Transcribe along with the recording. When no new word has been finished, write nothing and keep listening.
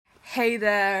Hey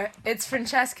there, it's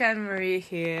Francesca and Marie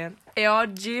here e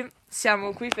oggi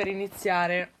siamo qui per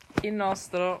iniziare il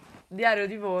nostro diario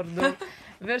di bordo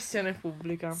versione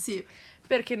pubblica. Sì.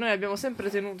 Perché noi abbiamo sempre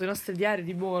tenuto i nostri diari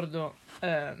di bordo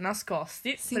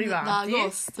nascosti, Sì, privati,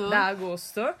 da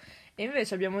agosto e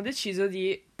invece abbiamo deciso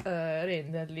di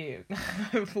renderli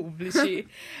pubblici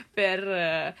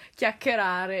per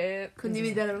chiacchierare,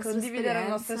 condividere la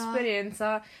nostra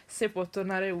esperienza, se può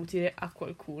tornare utile a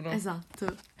qualcuno.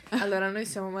 Esatto. Allora, noi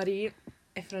siamo Marie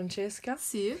e Francesca.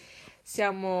 Sì.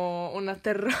 Siamo una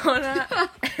terrona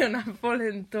e una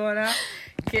polentona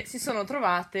che si sono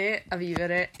trovate a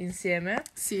vivere insieme.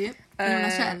 Sì, in una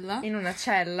cella. In una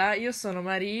cella. Io sono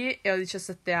Marie e ho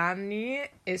 17 anni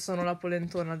e sono la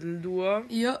polentona del duo.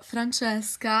 Io,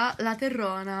 Francesca, la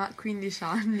terrona, 15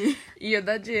 anni. Io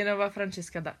da Genova,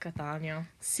 Francesca da Catania.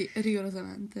 Sì,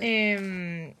 rigorosamente.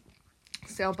 E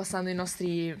stiamo passando i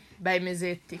nostri bei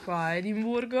mesetti qua a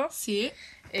Edimburgo. Sì.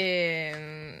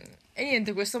 E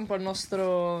niente, questo è un po' il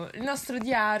nostro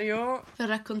diario. Per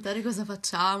raccontare cosa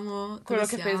facciamo, quello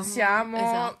che pensiamo,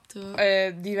 esatto.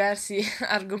 Diversi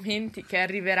argomenti che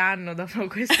arriveranno dopo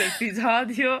questo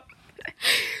episodio.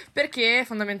 Perché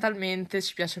fondamentalmente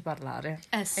ci piace parlare.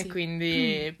 Sì. E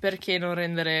quindi perché non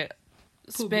rendere...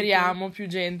 Speriamo più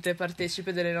gente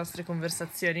partecipe delle nostre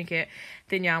conversazioni che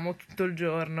teniamo tutto il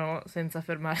giorno senza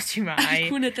fermarci mai.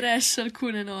 Alcune trash,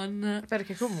 alcune non.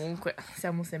 Perché comunque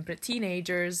siamo sempre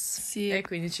teenagers. Sì. E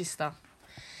quindi ci sta.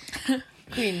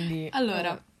 Quindi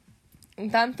allora,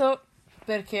 intanto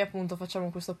perché appunto facciamo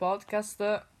questo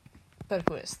podcast? Per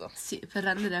questo. Sì, per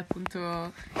rendere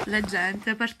appunto la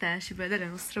gente partecipe delle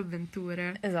nostre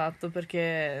avventure. Esatto,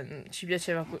 perché ci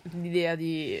piaceva l'idea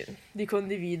di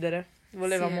condividere.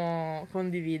 Volevamo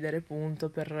condividere, punto,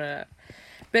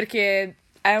 perché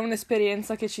è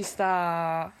un'esperienza che ci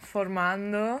sta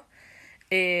formando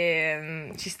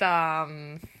e ci sta,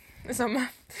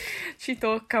 insomma, ci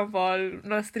tocca un po' i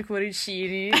nostri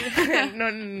cuoricini.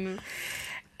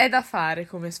 È da fare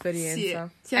come esperienza.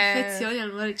 Sì, ti affezioni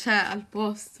al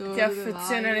posto. Ti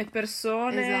affezioni alle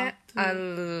persone,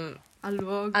 esatto.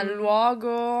 al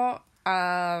luogo,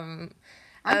 anche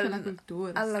alla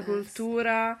cultura. Alla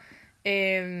cultura.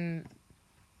 E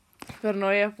per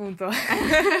noi appunto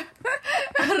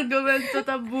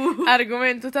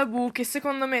argomento tabù che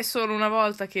secondo me solo una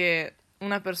volta che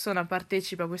una persona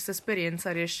partecipa a questa esperienza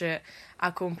riesce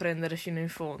a comprendere fino in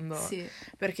fondo. Sì.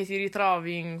 Perché ti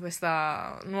ritrovi in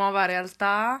questa nuova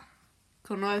realtà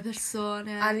con nuove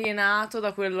persone, alienato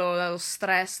dallo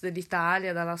stress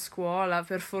dell'Italia, dalla scuola,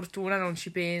 per fortuna non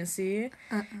ci pensi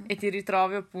e ti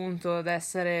ritrovi appunto ad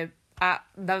essere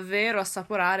davvero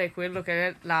assaporare quello che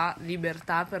è la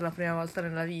libertà per la prima volta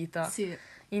nella vita. Sì.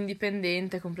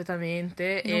 Indipendente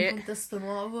completamente in un contesto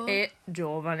nuovo e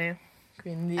giovane,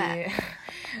 quindi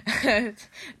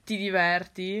ti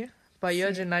diverti. Poi io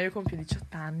a gennaio compio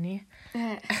 18 anni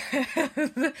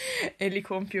e li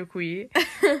compio qui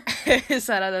e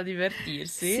sarà da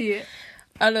divertirsi. Sì.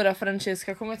 Allora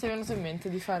Francesca, come ti è venuto in mente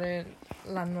di fare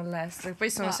l'anno all'estero?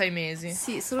 Poi sono 6 mesi.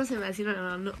 Sì, sono 6 mesi, non è un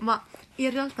anno. Ma in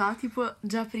realtà, tipo,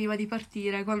 già prima di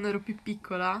partire, quando ero più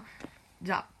piccola,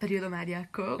 già periodo medio,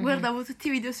 ecco, guardavo tutti i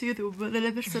video su YouTube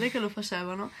delle persone che lo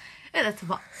facevano e ho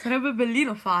detto, sarebbe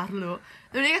bellino farlo.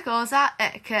 L'unica cosa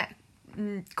è che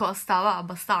costava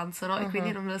abbastanza, no? E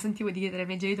quindi non me la sentivo di chiedere ai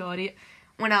miei genitori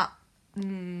una,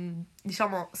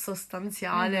 diciamo,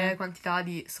 sostanziale quantità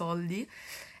di soldi.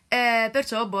 E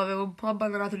perciò avevo un po'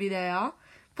 abbandonato l'idea.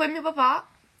 Poi mio papà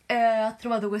ha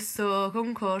trovato questo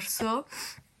concorso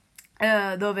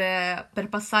dove per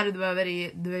passare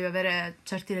dovevi avere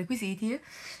certi requisiti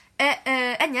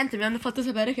e niente, mi hanno fatto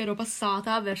sapere che ero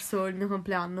passata verso il mio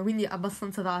compleanno, quindi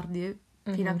abbastanza tardi,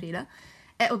 fine aprile,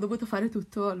 e ho dovuto fare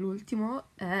tutto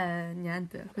all'ultimo e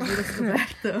niente, così l'ho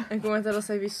scoperto. E come te lo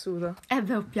sei vissuto?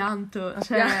 Ho pianto,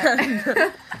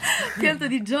 pianto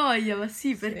di gioia, ma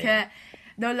sì, perché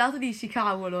da un lato dici,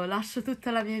 cavolo, lascio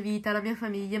tutta la mia vita, la mia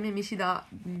famiglia, i miei amici da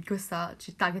questa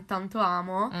città che tanto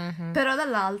amo, però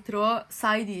dall'altro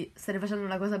sai di stare facendo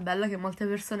una cosa bella che molte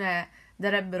persone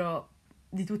darebbero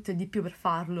di tutto e di più per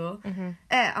farlo,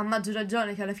 e a maggior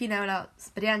ragione che alla fine è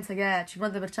un'esperienza che il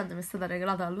 50% mi è stata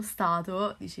regalata dallo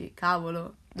Stato, dici,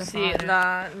 cavolo, da fare. Sì,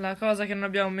 la cosa che non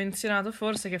abbiamo menzionato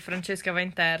forse è che Francesca va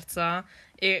in terza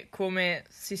e come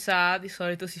si sa di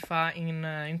solito si fa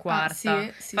in quarta.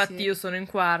 Sì, Infatti io sono in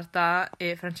quarta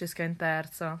e Francesca è in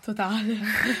terza. Totale.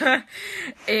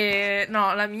 E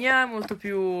no, la mia è molto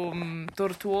più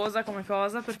tortuosa come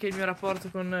cosa perché il mio rapporto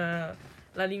con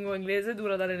la lingua inglese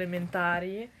dura dalle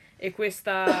elementari e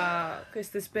questa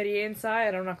esperienza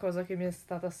era una cosa che mi è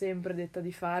stata sempre detta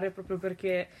di fare proprio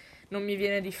perché non mi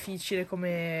viene difficile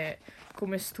come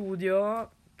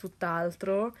studio,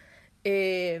 tutt'altro,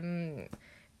 e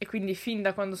quindi fin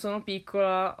da quando sono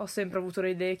piccola ho sempre avuto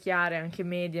le idee chiare, anche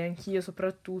medie, anch'io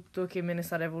soprattutto, che me ne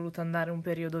sarei voluta andare un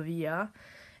periodo via,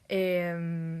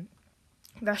 e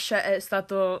è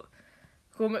stato,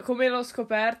 come l'ho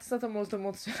scoperto, è stato molto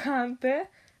emozionante,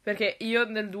 perché io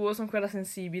nel duo sono quella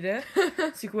sensibile,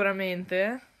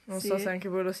 sicuramente, non so se anche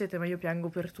voi lo siete, ma io piango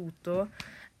per tutto.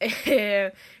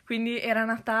 E quindi era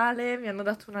Natale, mi hanno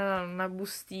dato una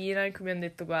bustina in cui mi hanno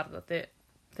detto guarda, te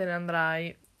ne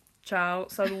andrai, ciao,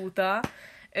 saluta,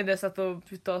 ed è stato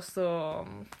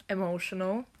piuttosto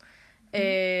emotional.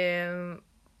 E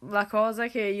la cosa è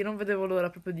che io non vedevo l'ora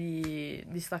proprio di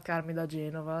staccarmi da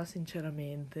Genova,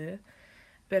 sinceramente,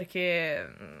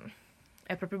 perché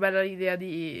è proprio bella l'idea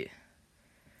di,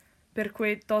 per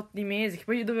quei tot di mesi, che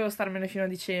poi io dovevo starmene fino a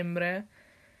dicembre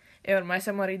e ormai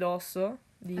siamo a ridosso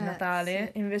di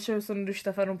Natale, invece sono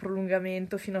riuscita a fare un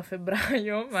prolungamento fino a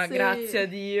febbraio, ma grazie a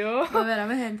Dio. Ma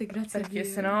veramente, grazie a Dio. Perché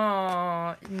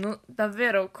sennò,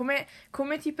 davvero, come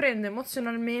ti prende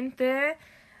emozionalmente,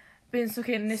 penso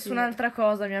che nessun'altra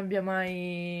cosa mi abbia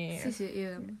mai...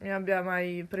 mi abbia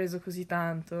mai preso così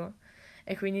tanto.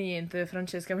 E quindi niente,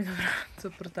 Francesca mi dovrà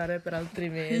sopportare per altri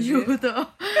mesi.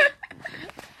 Aiuto!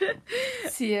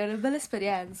 Sì, è una bella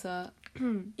esperienza.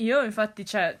 Io infatti,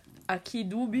 a chi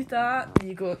dubita,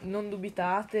 dico, non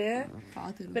dubitate.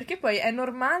 Fatelo. Perché poi è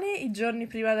normale i giorni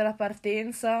prima della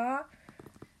partenza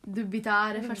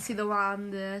dubitare, farsi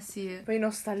domande, sì. Poi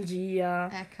nostalgia.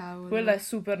 Cavolo. Quello è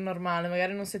super normale,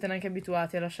 magari non siete neanche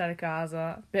abituati a lasciare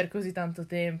casa per così tanto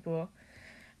tempo.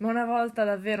 Ma una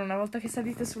volta che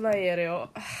salite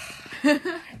sull'aereo,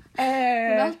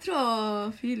 è un altro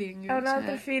feeling. È un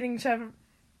altro feeling,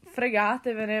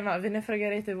 fregatevene, ma ve ne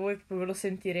fregherete voi, proprio ve lo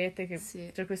sentirete che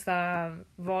c'è questa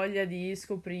voglia di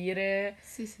scoprire,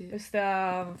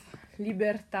 questa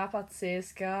libertà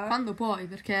pazzesca. Quando puoi,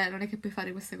 perché non è che puoi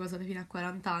fare queste cose fino a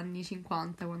 40 anni,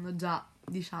 50, quando già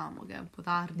diciamo che è un po'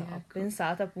 tardi. No,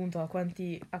 pensate appunto a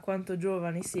quanto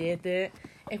giovani siete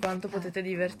e quanto potete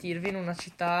divertirvi in una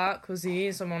città così,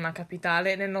 insomma una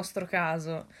capitale, nel nostro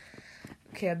caso,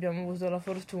 che abbiamo avuto la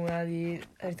fortuna di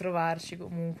ritrovarci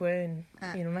comunque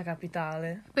in una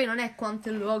capitale. Poi non è quanto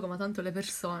il luogo, ma tanto le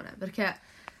persone, perché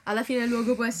alla fine il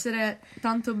luogo può essere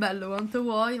tanto bello quanto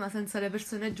vuoi, ma senza le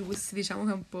persone giuste diciamo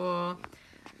che è un po'...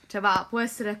 può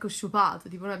essere sciupato,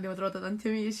 tipo noi abbiamo trovato tanti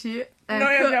amici,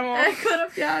 ora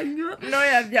piango. Noi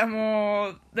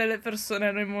abbiamo delle persone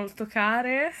a noi molto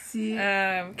care,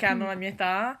 che hanno la mia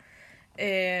età,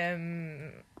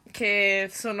 che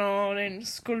sono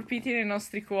scolpiti nei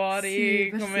nostri cuori,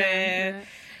 come...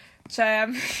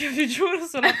 sempre. Io vi giuro,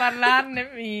 solo a parlarne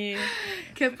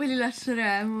che poi li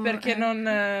lasceremo. Perché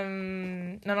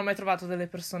non ho mai trovato delle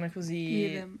persone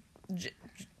così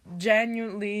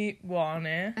genuinely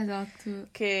buone. Esatto.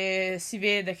 Che si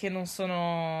vede che non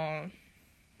sono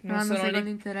lì,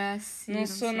 interessi. Non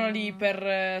sono lì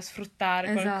per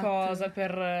sfruttare qualcosa,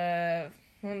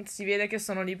 non si vede che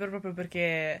sono lì proprio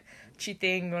perché ci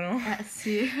tengono.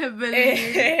 Sì, è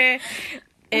bellissimo.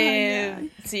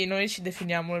 Sì, noi ci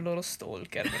definiamo le loro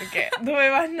stalker, perché dove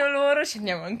vanno loro ci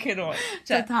andiamo anche noi.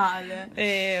 Totale.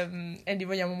 E li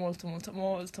vogliamo molto, molto,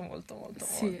 molto, molto, molto,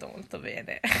 molto, molto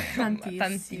bene.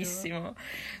 Tantissimo.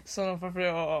 Sono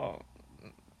proprio...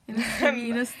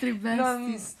 I nostri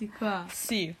bestisti qua.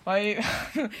 Sì, poi...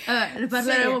 ne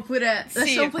parleremo pure...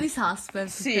 Lasciamo un po' di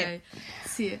suspense, ok?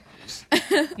 Sì.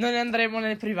 Non ne andremo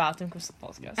nel privato in questo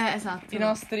podcast. Esatto. I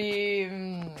nostri...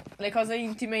 le cose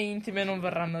intime non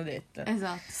verranno dette.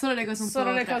 Esatto, solo le cose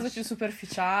cose più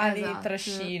superficiali,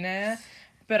 trashine,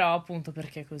 però appunto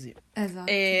perché è così.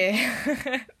 Esatto.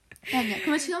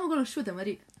 Come ci siamo conosciute,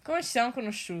 Maria? Come ci siamo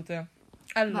conosciute?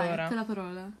 Allora... Vai, te la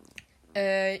parola.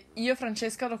 Io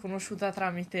Francesca l'ho conosciuta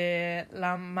tramite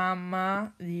la mamma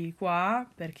di qua,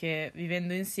 perché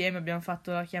vivendo insieme abbiamo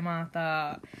fatto la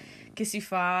chiamata che si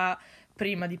fa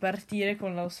prima di partire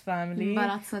con l'house family.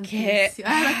 Imbarazzantissima.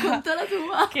 Racconta la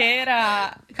tua. Che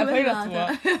era... poi la tua.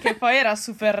 Che poi era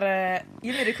super...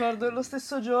 Io mi ricordo lo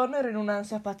stesso giorno ero in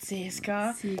un'ansia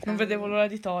pazzesca. Non vedevo l'ora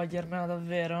di togliermela,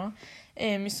 davvero.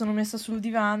 E mi sono messa sul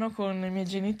divano con i miei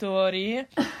genitori,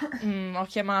 ho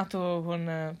chiamato con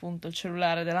appunto il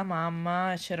cellulare della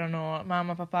mamma e c'erano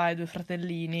mamma, papà e 2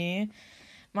 fratellini,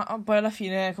 ma poi alla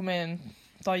fine è come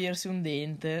togliersi un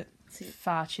dente,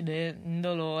 facile,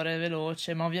 indolore,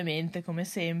 veloce, ma ovviamente come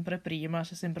sempre prima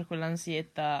c'è sempre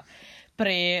quell'ansietta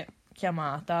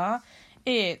pre-chiamata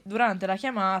e durante la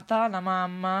chiamata la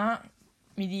mamma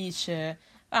mi dice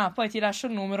poi ti lascio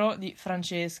il numero di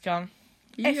Francesca.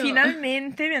 E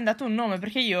finalmente mi hanno dato un nome,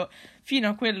 perché io fino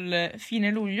a quel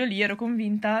fine luglio lì ero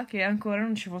convinta che ancora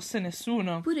non ci fosse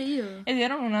nessuno. Pure io. Ed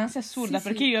ero un'ansia assurda, Sì,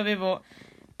 perché sì. io avevo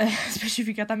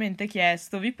specificatamente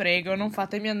chiesto, vi prego, non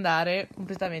fatemi andare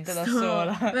completamente da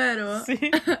sola. Vero? Sì.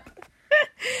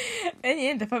 E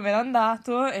niente, poi me l'ho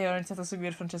andato e ho iniziato a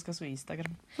seguire Francesca su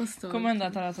Instagram. Come è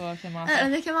andata la tua chiamata? La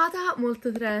mia chiamata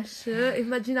molto trash.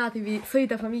 Immaginatevi,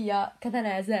 solita famiglia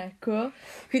catanese, ecco,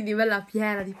 quindi bella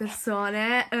piena di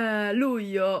persone.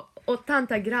 Luglio,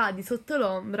 80 gradi sotto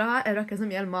l'ombra, ero a casa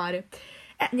mia al mare.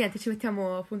 E niente, ci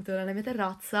mettiamo appunto nella mia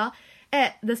terrazza.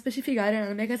 E da specificare,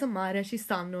 nella mia casa a mare ci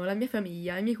stanno la mia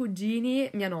famiglia, i miei cugini,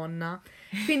 mia nonna.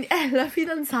 Quindi è la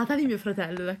fidanzata di mio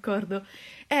fratello, d'accordo?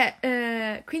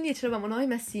 E quindi ci eravamo noi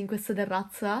messi in questa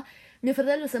terrazza. Mio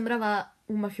fratello sembrava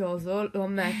un mafioso, lo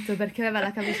ammetto, perché aveva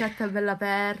la camicetta bella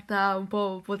aperta, un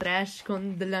po' trash,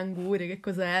 con delle angurie, che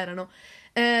cos'erano.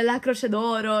 La croce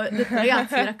d'oro. Ho detto,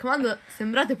 ragazzi, mi raccomando,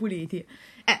 sembrate puliti.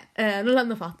 Non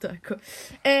l'hanno fatto, ecco.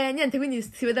 E niente, quindi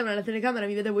si vedeva nella telecamera,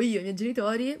 mi vedevo io, i miei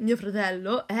genitori, mio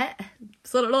fratello,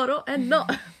 solo loro? No!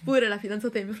 Pure la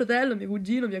fidanzata di mio fratello, mio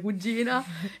cugino, mia cugina,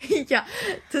 minchia,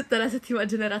 tutta la settima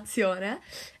generazione.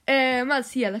 Ma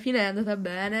sì, alla fine è andata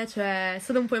bene, cioè è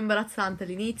stato un po' imbarazzante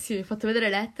all'inizio, mi ho fatto vedere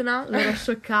l'Etna, loro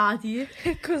scioccati.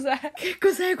 Che cos'è? Che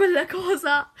cos'è quella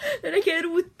cosa? Non è che è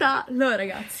rutta? No,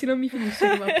 ragazzi, non mi finisce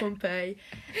come a Pompei.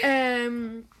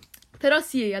 Però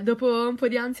sì, dopo un po'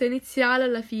 di ansia iniziale,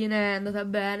 alla fine è andata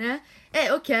bene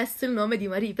e ho chiesto il nome di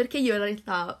Marie, perché io in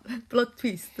realtà, plot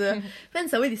twist,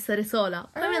 pensavo di stare sola.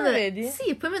 Poi mi hanno detto, vedi?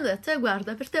 sì, poi mi hanno detto,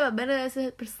 guarda, per te va bene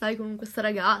se stai con questa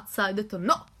ragazza? E ho detto,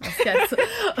 no, scherzo.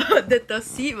 Ho detto,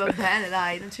 sì, va bene,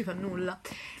 dai, non ci fa nulla.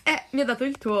 E mi ha dato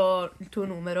il tuo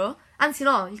numero, anzi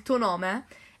no, il tuo nome.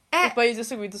 E poi io ti ho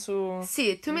seguito su...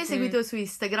 Sì, tu mi hai seguito su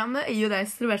Instagram e io da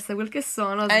estroversa quel che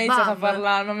sono, hai iniziato a sbam.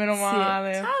 parlare, meno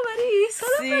male. Ciao Marie,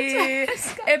 sono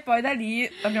Francesca. E poi da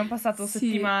lì abbiamo passato Sì.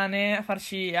 settimane a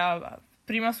farci...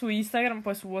 prima su Instagram,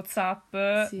 poi su WhatsApp,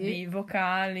 Sì. di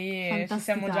vocali, e ci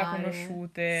siamo già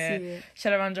conosciute, ci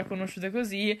eravamo già conosciute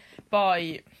così.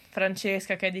 Poi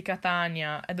Francesca, che è di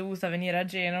Catania, è dovuta venire a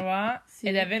Genova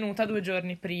ed è venuta 2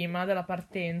 giorni prima della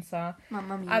partenza.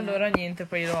 Mamma mia. Allora niente,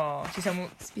 poi ci siamo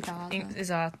ospitata.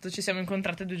 Esatto, ci siamo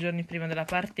incontrate 2 giorni prima della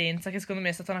partenza, che secondo me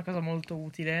è stata una cosa molto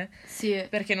utile. Sì.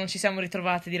 Perché non ci siamo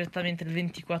ritrovate direttamente il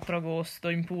 24 agosto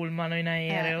in pullman o in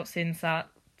aereo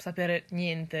senza sapere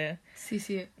niente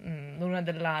l'una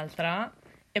dell'altra.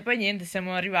 E poi niente,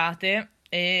 siamo arrivate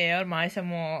e ormai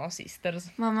siamo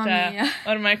sisters. Mamma mia.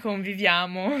 Ormai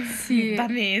conviviamo da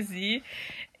mesi.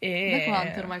 Da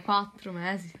quanto ormai? 4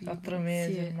 mesi? 4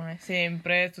 mesi ormai,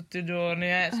 sempre, tutti i giorni,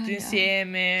 tutti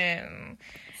insieme.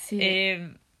 Sì.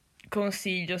 E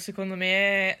consiglio, secondo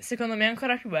me è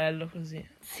ancora più bello così.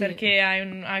 Perché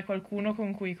hai qualcuno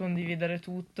con cui condividere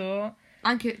tutto.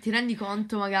 Anche ti rendi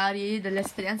conto magari delle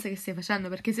esperienze che stai facendo,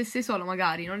 perché se sei solo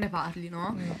magari non ne parli,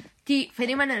 no? Ti fai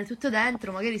rimanere tutto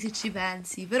dentro, magari se ci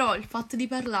pensi, però il fatto di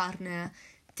parlarne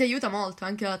ti aiuta molto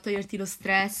anche a toglierti lo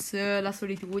stress, la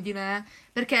solitudine,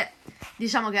 perché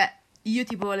diciamo che io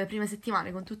tipo le prime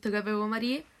settimane con tutto che avevo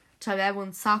Marie c'avevo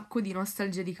un sacco di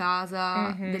nostalgia di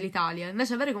casa, dell'Italia,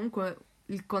 invece avere comunque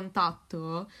il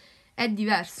contatto è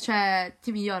diverso, cioè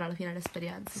ti migliora alla fine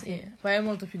l'esperienza. Sì, poi è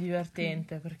molto più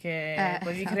divertente perché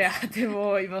poi vi create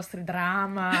voi i vostri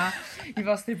drama, i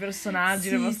vostri personaggi,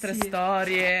 le vostre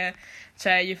storie.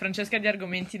 Cioè, io e Francesca di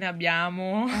argomenti ne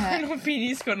abbiamo, non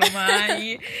finiscono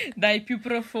mai, dai più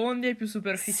profondi ai più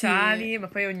superficiali, ma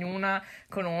poi ognuna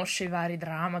conosce i vari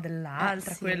drama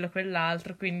dell'altra, quello,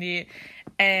 quell'altro, quindi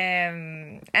è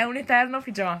un eterno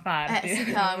pigiama party.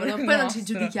 Sì, cavolo, poi non ci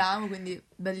giudichiamo, quindi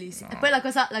bellissimo. No. E poi la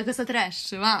cosa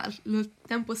trash, ma al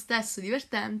tempo stesso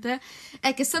divertente,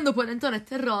 è che essendo polentona e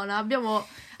terrona abbiamo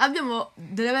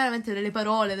veramente delle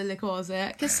parole, delle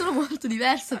cose che sono molto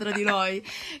diverse tra di noi.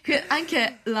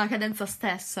 Anche la cadenza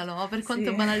stessa, no? Per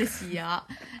quanto banale sia,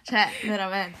 cioè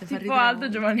veramente fa tipo Aldo,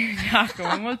 Giovanni e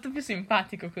Giacomo, molto più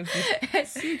simpatico così.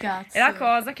 Sì, cazzo. È la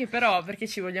cosa che però, perché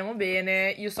ci vogliamo bene,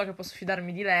 io so che posso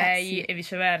fidarmi di lei e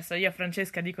viceversa. Io a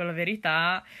Francesca dico la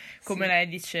verità, come lei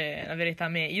dice la verità a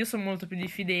me. Io sono molto più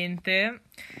diffidente.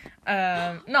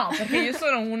 No, perché io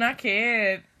sono una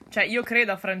che... Cioè, io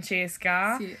credo a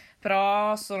Francesca,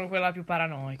 però sono quella più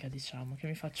paranoica, diciamo, che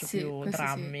mi faccio più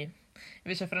drammi.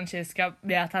 Invece Francesca,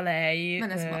 beata lei,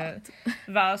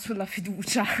 va sulla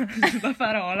fiducia, sulla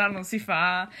parola, non si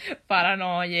fa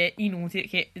paranoie inutili,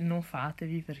 che non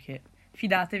fatevi, perché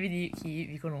fidatevi di chi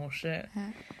vi conosce,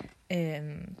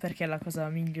 perché è la cosa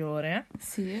migliore.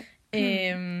 Sì.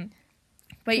 E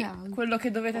poi quello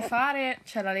che dovete fare,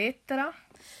 c'è la lettera.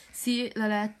 Sì, la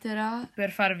lettera.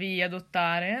 Per farvi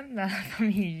adottare dalla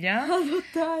famiglia.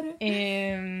 Adottare.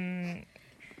 E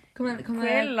Come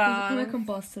quella... è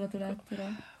composta la tua lettera?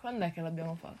 Quando è che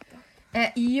l'abbiamo fatta?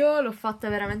 Io l'ho fatta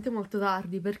veramente molto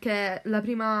tardi, perché la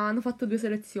prima hanno fatto 2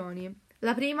 selezioni.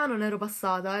 La prima non ero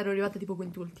passata, ero arrivata tipo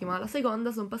quintultima. La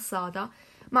seconda sono passata,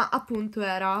 ma appunto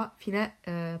era fine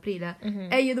aprile. Mhm.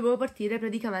 E io dovevo partire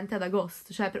praticamente ad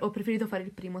agosto, cioè ho preferito fare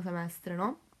il primo semestre,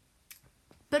 no?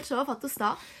 Perciò ho fatto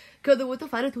sta che ho dovuto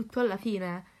fare tutto alla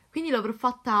fine. Quindi l'avrò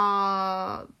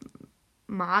fatta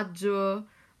maggio,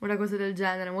 una cosa del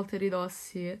genere, molto a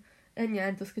ridossi. E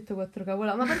niente, ho scritto 4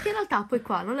 cavolate. Ma perché in realtà poi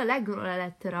qua non le leggono la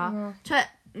lettera. No. Cioè,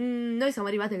 noi siamo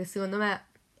arrivate che secondo me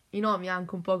i nomi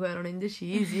anche un poco erano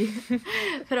indecisi.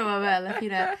 Però vabbè, alla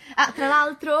fine... Ah, tra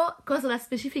l'altro, cosa da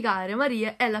specificare,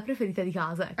 Maria è la preferita di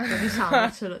casa, ecco,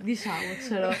 diciamocelo.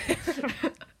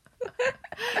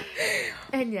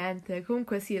 E niente,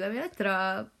 comunque sì, la mia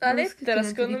lettera... La non ho scritto lettera,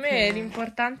 niente secondo di me, che. è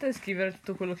l'importante è scrivere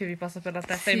tutto quello che vi passa per la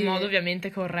testa Sì. in modo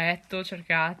ovviamente corretto,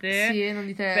 cercate. Sì, non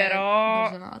dite Però,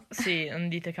 baggianate. sì, non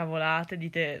dite cavolate,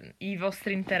 dite i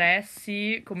vostri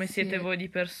interessi, come Sì. siete voi di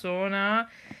persona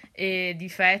e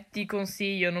difetti,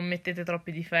 consiglio, non mettete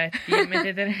troppi difetti,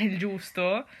 mettete il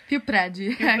giusto, Più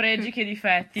pregi. più pregi che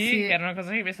difetti, Sì. che era una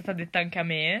cosa che mi è stata detta anche a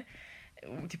me,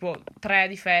 tipo 3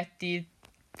 difetti,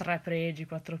 3 pregi,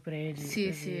 4 pregi, Sì,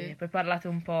 così. sì. Poi parlate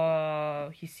un po'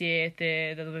 chi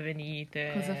siete, da dove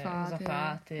venite, Cosa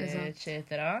fate, esatto.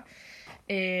 eccetera.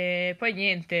 E poi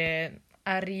niente,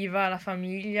 arriva la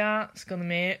famiglia, secondo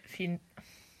me,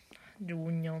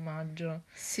 giugno, maggio,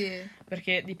 Sì.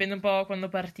 perché dipende un po' quando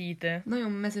partite. Noi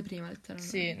un mese prima,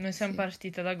 letteralmente. Sì, noi siamo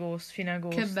partite ad agosto, fine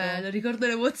agosto. Che bello, ricordo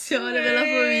l'emozione della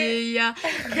famiglia.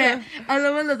 Che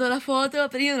hanno mandato la foto,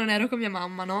 perché io non ero con mia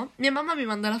mamma, no? Mia mamma mi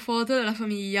manda la foto della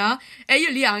famiglia e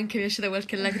io lì anche mi esce da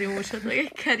qualche lacrimuccia.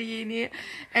 Che carini.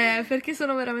 Perché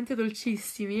sono veramente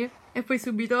dolcissimi. E poi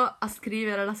subito a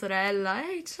scrivere alla sorella: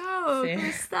 ehi, ciao, Sì.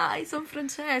 come stai? Sono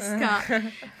Francesca.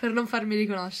 Per non farmi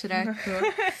riconoscere, ecco.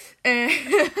 E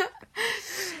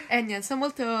niente, sono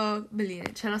molto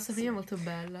bellini. Cioè, la nostra famiglia è molto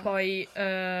bella. Poi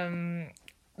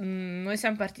noi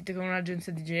siamo partite con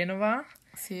un'agenzia di Genova.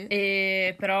 Sì.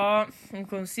 E però un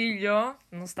consiglio: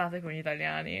 non state con gli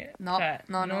italiani. No, cioè,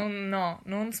 no.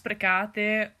 non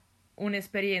sprecate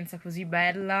un'esperienza così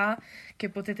bella che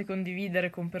potete condividere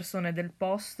con persone del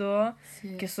posto,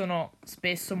 Sì. che sono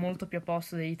spesso molto più a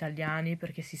posto degli italiani,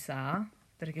 perché si sa,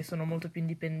 perché sono molto più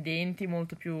indipendenti,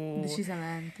 molto più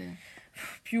Decisamente.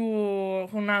 con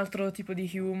un altro tipo di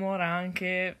humor,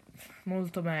 anche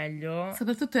molto meglio.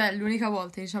 Soprattutto è l'unica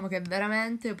volta, diciamo, che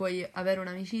veramente puoi avere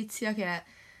un'amicizia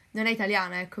che non è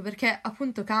italiana, ecco, perché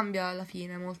appunto cambia alla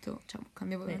fine molto, cioè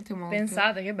cambia veramente molto.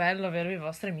 Pensate che bello avere i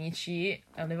vostri amici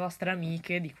e le vostre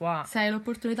amiche di qua. Se hai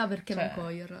l'opportunità, perché Cioè, non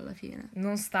coglierla alla fine?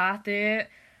 Non state,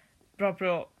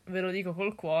 proprio ve lo dico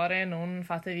col cuore, non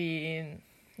fatevi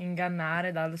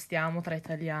ingannare dal stiamo tra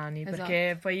italiani, Esatto.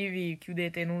 perché poi vi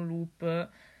chiudete in un loop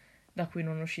da cui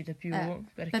non uscite più,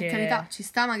 perché... Per carità, ci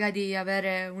sta magari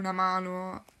avere una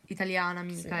mano italiana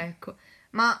amica, Sì. ecco,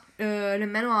 ma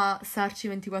nemmeno a starci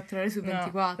 24 ore su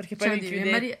 24. No, perché poi vi oddio,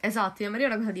 chiudete... Esatto, Maria è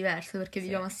una cosa diversa, perché Sì.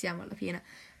 viviamo assieme alla fine,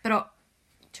 però,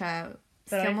 cioè,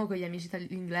 stiamo con gli amici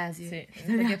inglesi. Sì,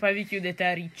 perché poi vi chiudete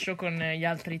a riccio con gli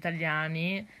altri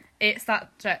italiani e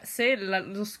cioè, se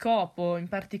lo scopo in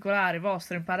particolare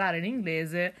vostro è imparare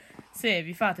l'inglese, se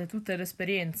vi fate tutta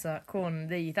l'esperienza con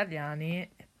degli italiani,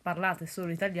 parlate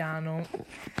solo italiano,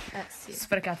 Sì.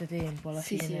 sprecate tempo alla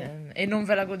Sì, fine e non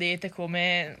ve la godete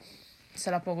come se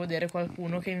la può godere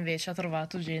qualcuno che invece ha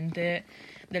trovato gente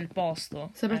del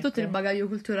posto. Soprattutto ecco. il bagaglio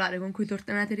culturale con cui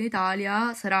tornerete in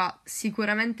Italia sarà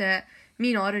sicuramente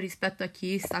minore rispetto a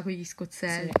chi sta con gli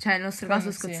scozzesi, Sì. cioè nel nostro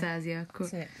caso Sì. scozzesi, ecco.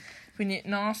 Sì. Quindi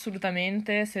no,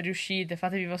 assolutamente, se riuscite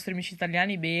fatevi i vostri amici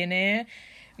italiani bene,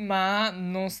 ma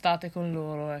non state con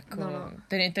loro, ecco. No.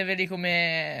 Teneteveli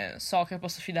come so che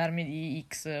posso fidarmi di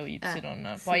X o Y.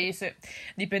 Poi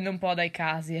dipende un po' dai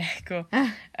casi, ecco.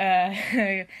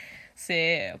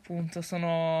 Se appunto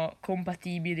sono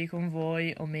compatibili con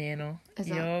voi o meno.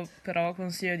 Esatto. Io però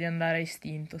consiglio di andare a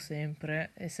istinto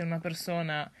sempre, e se una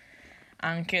persona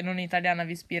anche non italiana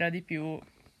vi ispira di più,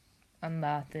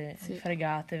 andate,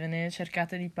 fregatevene,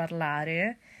 cercate di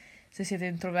parlare. Se siete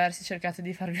introversi, cercate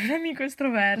di farvi un amico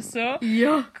estroverso.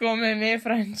 Io? Come me,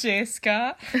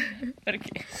 Francesca.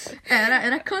 Perché?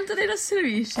 Racconta dei nostri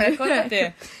amici. Racconta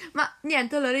te. Ma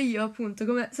niente, allora io appunto,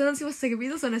 come se non si fosse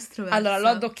capito, sono estroversa. Allora, l'ho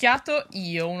addocchiato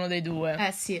io, uno dei due.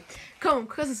 Sì.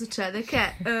 Comunque, cosa succede?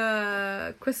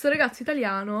 Che questo ragazzo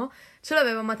italiano ce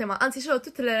l'avevo a matematica, anzi ce l'ho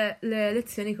tutte le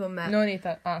lezioni con me. Non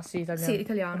italiano. Sì,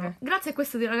 italiano. Okay. Grazie a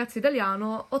questo ragazzo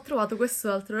italiano ho trovato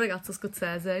questo altro ragazzo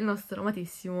scozzese, il nostro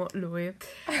amatissimo lui. E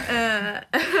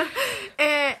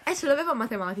ce l'avevo a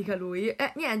matematica lui.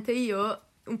 E niente, io,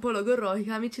 un po'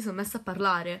 logorroica, mi ci sono messa a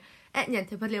parlare. E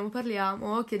niente,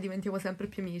 parliamo, che diventiamo sempre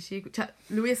più amici. Cioè,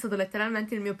 lui è stato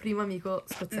letteralmente il mio primo amico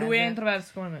scozzese. Lui è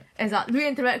introverso come me. Esatto, lui è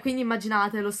introverso, quindi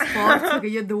immaginate lo sforzo che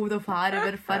io ho dovuto fare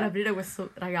per far aprire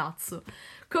questo ragazzo.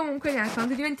 Comunque, niente,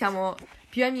 quando diventiamo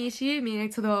più amici,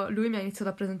 lui mi ha iniziato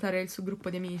a presentare il suo gruppo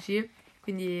di amici.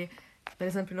 Quindi, per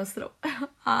esempio, il nostro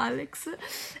Alex.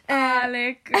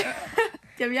 Alec.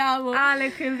 Ti amiamo.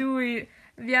 Alec e lui.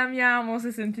 Vi amiamo se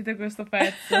sentite questo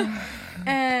pezzo.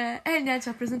 E niente, ci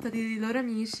ha presentato i loro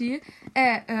amici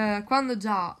e quando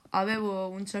già avevo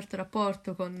un certo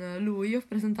rapporto con lui, ho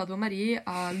presentato Marie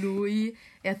a lui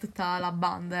e a tutta la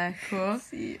banda, ecco.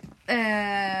 Sì.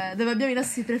 Dove abbiamo i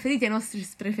nostri preferiti e i nostri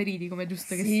spreferiti, come è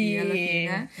giusto che sia alla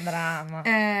fine.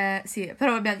 Drama. Sì,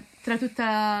 però vabbè, tra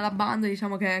tutta la banda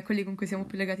diciamo che quelli con cui siamo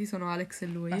più legati sono Alex e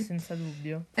lui. Ma senza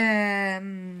dubbio. E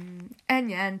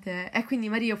niente, e quindi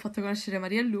Maria ho fatto conoscere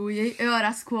Maria e lui e ora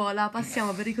a scuola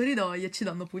passiamo per i corridoi e ci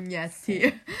danno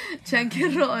pugnetti. C'è anche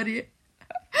errori.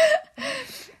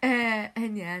 E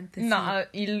niente. No,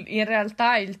 in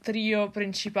realtà il trio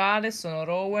principale sono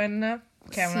Rowan,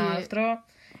 che è un altro,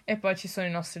 e poi ci sono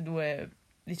i nostri due,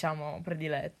 diciamo,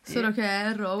 prediletti. Solo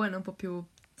che Rowan è un po' più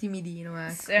timidino,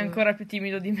 ecco. È ancora più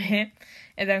timido di me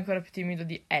ed è ancora più timido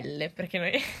di L, perché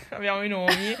noi abbiamo i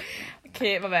nomi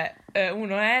che, vabbè,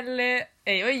 uno è L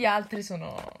e io e gli altri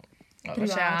sono...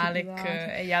 Privati, c'è Alec privati.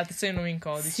 E gli altri sono i nomi in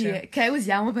codice. Sì, che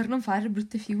usiamo per non fare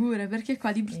brutte figure, perché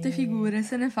qua di brutte figure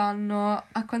se ne fanno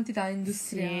a quantità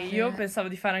industriale. Sì, io pensavo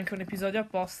di fare anche un episodio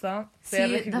apposta per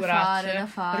le da figuracce,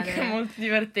 fare. perché è molto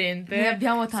divertente. Ne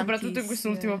abbiamo tantissime. Soprattutto in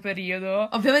quest'ultimo periodo.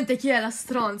 Ovviamente chi è la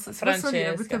stronza? Si Francesca, possono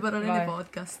dire brutte parole vai. nei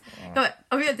podcast. Vabbè,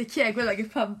 ovviamente chi è quella che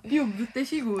fa più brutte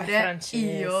figure? Francesca,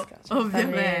 Io, certamente.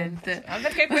 ovviamente. Ma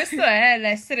perché questo è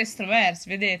l'essere estroversi,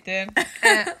 vedete?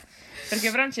 Perché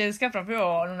Francesca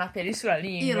proprio non ha peli sulla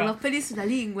lingua. Io non ho peli sulla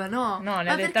lingua, no. No, ne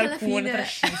ma ha dette perché alla alcune fine...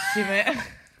 trashissime.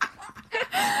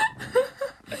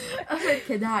 Ma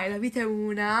perché dai, la vita è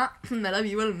una, me la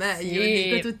vivo al meglio, Sì.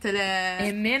 dico tutte le...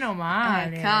 E meno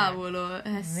male. Cavolo,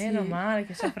 Meno sì. male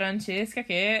che c'è Francesca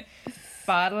che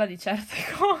parla di certe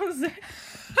cose.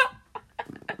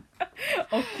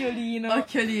 Occhiolino.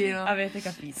 Avete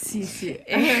capito. Sì.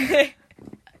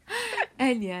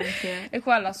 E niente. E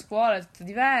qua la scuola è tutta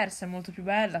diversa, è molto più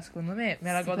bella, secondo me.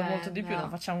 Me la godo Stupenda. molto di più, non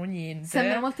facciamo niente.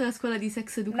 Sembra molto la scuola di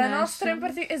Sex Education. La nostra in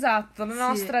particolare, esatto, la Sì.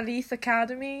 nostra Leith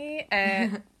Academy è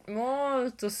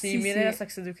molto simile sì. a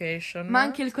Sex Education. Ma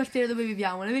anche il quartiere dove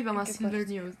viviamo. Noi viviamo a Anche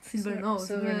Silver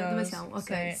Nose. Dove siamo?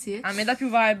 Ok, sì. A me dà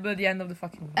più vibe di End of the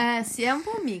Fucking World. Sì, è un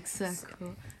po' un mix,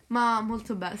 ecco. Ma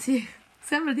molto bello, sì.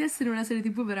 Sembra di essere una serie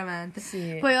TV veramente.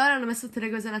 Sì. Poi ora hanno messo tutte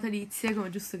le cose natalizie, come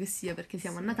giusto che sia, perché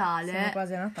siamo a Natale. Siamo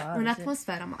quasi a Natale.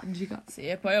 Un'atmosfera magica. Sì,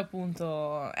 e poi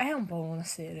appunto è un po' una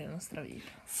serie la nostra vita.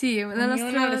 Sì,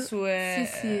 Ognuno ha le sue...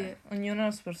 Sì. Ognuno ha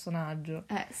il suo personaggio.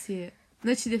 Sì.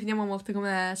 Noi ci definiamo molto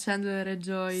come Chandler e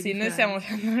Joy. Sì, noi siamo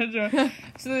Se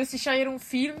dovessi scegliere un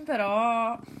film,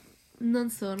 però... Non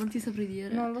so, non ti saprei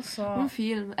dire. Non lo so. Un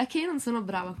film. È che io non sono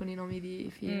brava con i nomi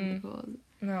di film e cose.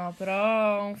 No,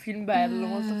 però un film bello,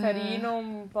 molto carino,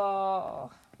 un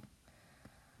po'...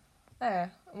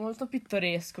 molto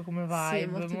pittoresco come vibe, Sì,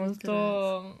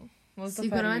 molto molto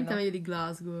sicuramente carino. meglio di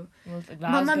Glasgow. Molto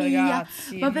Glasgow, Mamma mia,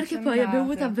 ragazzi, ma perché ci poi abbiamo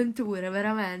andate? avuto avventure,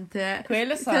 veramente.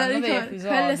 Quelle Te saranno lo degli ricordi?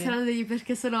 episodi. Quelle saranno degli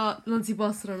perché sennò non si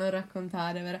possono non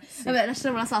raccontare, Sì. Vabbè,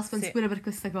 lasciamo la suspense Sì. pure per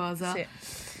questa cosa. Sì.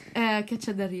 Che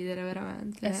c'è da ridere,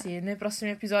 veramente. Sì, nei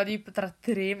prossimi episodi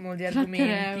tratteremo di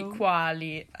argomenti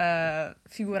quali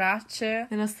figuracce,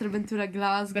 Le nostre avventure a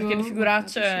Glasgow. perché di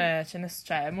figuracce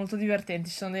è molto divertenti,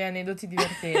 ci sono degli aneddoti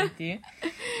divertenti.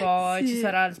 Poi Sì. ci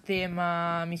sarà il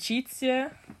tema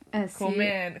amicizie,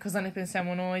 sì. cosa ne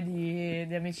pensiamo noi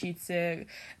di amicizie,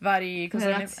 vari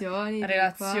Relazioni.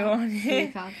 relazioni.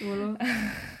 Sì, cavolo.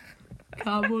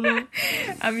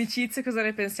 Amicizie, cosa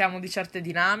ne pensiamo di certe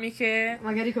dinamiche.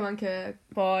 Magari come anche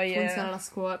Poi funziona la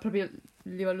scuola, proprio il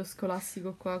livello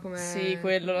scolastico qua, come... sì,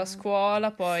 quello la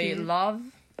scuola, poi Sì. love,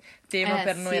 tema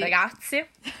per noi sì. ragazzi,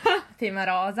 tema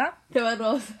rosa, Tema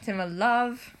rosa. tema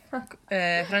love.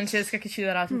 Francesca che ci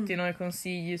darà tutti noi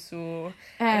consigli su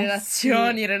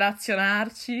relazioni,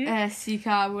 relazionarci. Sì,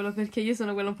 cavolo, perché io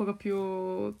sono quella un poco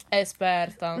più... È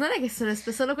esperta. Non è che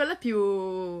sono quella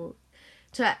più...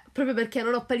 Cioè, proprio perché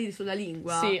non ho peli sulla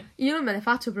lingua. Sì. Io non me ne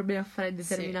faccio problemi a fare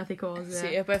determinate cose.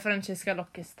 Sì, e poi Francesca ha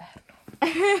l'occhio esterno.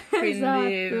 Quindi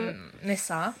Esatto. ne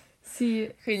sa.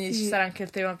 Sì. Quindi ci sarà anche il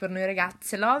tema per noi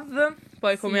ragazze, love.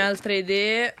 Poi come altre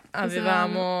idee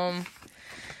avevamo...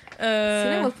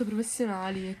 serie molto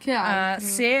professionali. Che altro?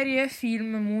 Serie,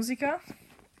 film, musica.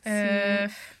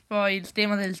 Poi il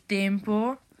tema del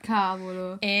tempo.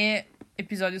 Cavolo. E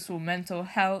episodio su mental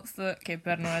health, che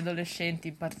per noi adolescenti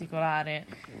in particolare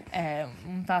è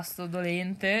un tasto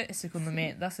dolente e secondo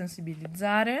me da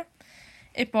sensibilizzare.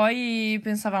 E poi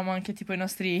pensavamo anche tipo ai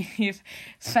nostri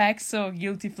facts o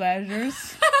guilty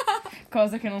pleasures,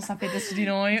 cose che non sapete su di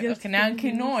noi, o che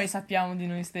neanche noi sappiamo di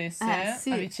noi stesse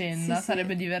a vicenda,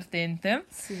 sarebbe divertente.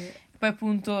 Sì. Poi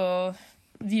appunto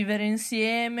vivere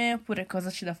insieme, oppure cosa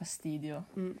ci dà fastidio.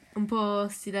 Un po'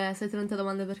 stile 630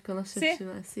 domande per conoscerci.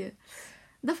 Sì.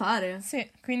 Da fare.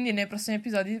 Sì, quindi nei prossimi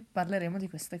episodi parleremo di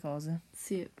queste cose.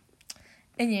 Sì.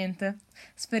 E niente,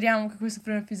 speriamo che questo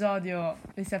primo episodio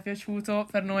vi sia piaciuto.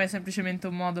 Per noi è semplicemente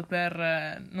un modo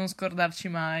per non scordarci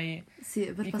mai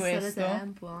per di passare questo.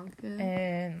 tempo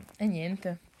anche. E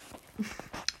niente.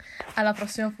 Alla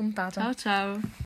prossima puntata. Ciao ciao.